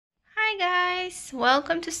guys,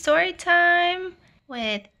 welcome to story time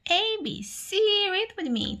with ABC. Read with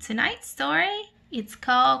me. Tonight's story, it's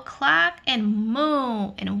called Cluck and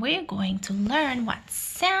MOO, and we're going to learn what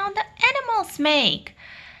sound the animals make.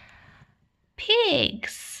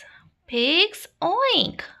 Pigs. Pigs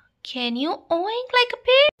oink. Can you oink like a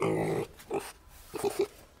pig?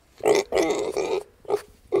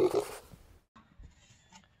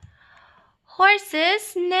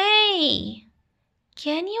 Horses neigh.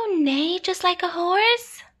 Can you neigh just like a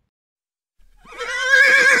horse?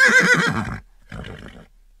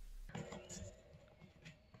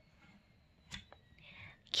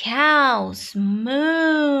 Cows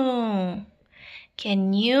moo.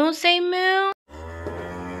 Can you say moo?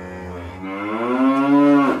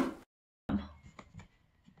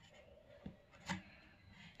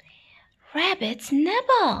 Rabbits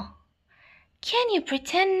nibble. Can you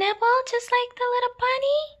pretend nibble just like the little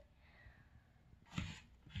bunny?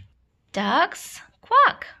 Ducks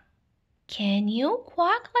quack. Can you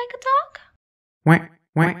quack like a dog? Quack,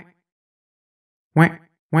 quack, quack,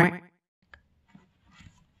 quack.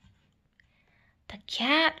 The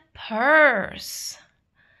cat purrs.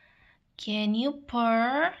 Can you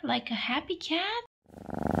purr like a happy cat?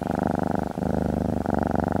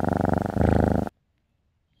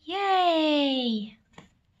 Yay!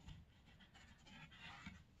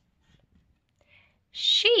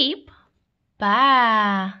 Sheep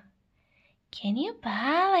baa. Can you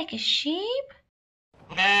baa like a sheep?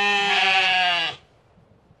 Good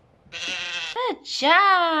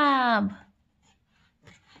job!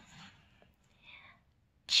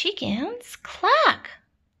 Chickens cluck.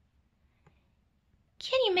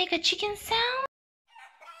 Can you make a chicken sound?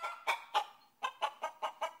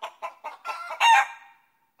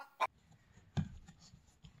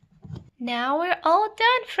 Now we're all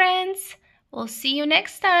done, friends. We'll see you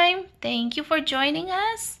next time. Thank you for joining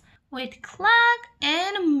us with Cluck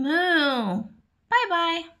and MOO.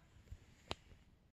 Bye-bye.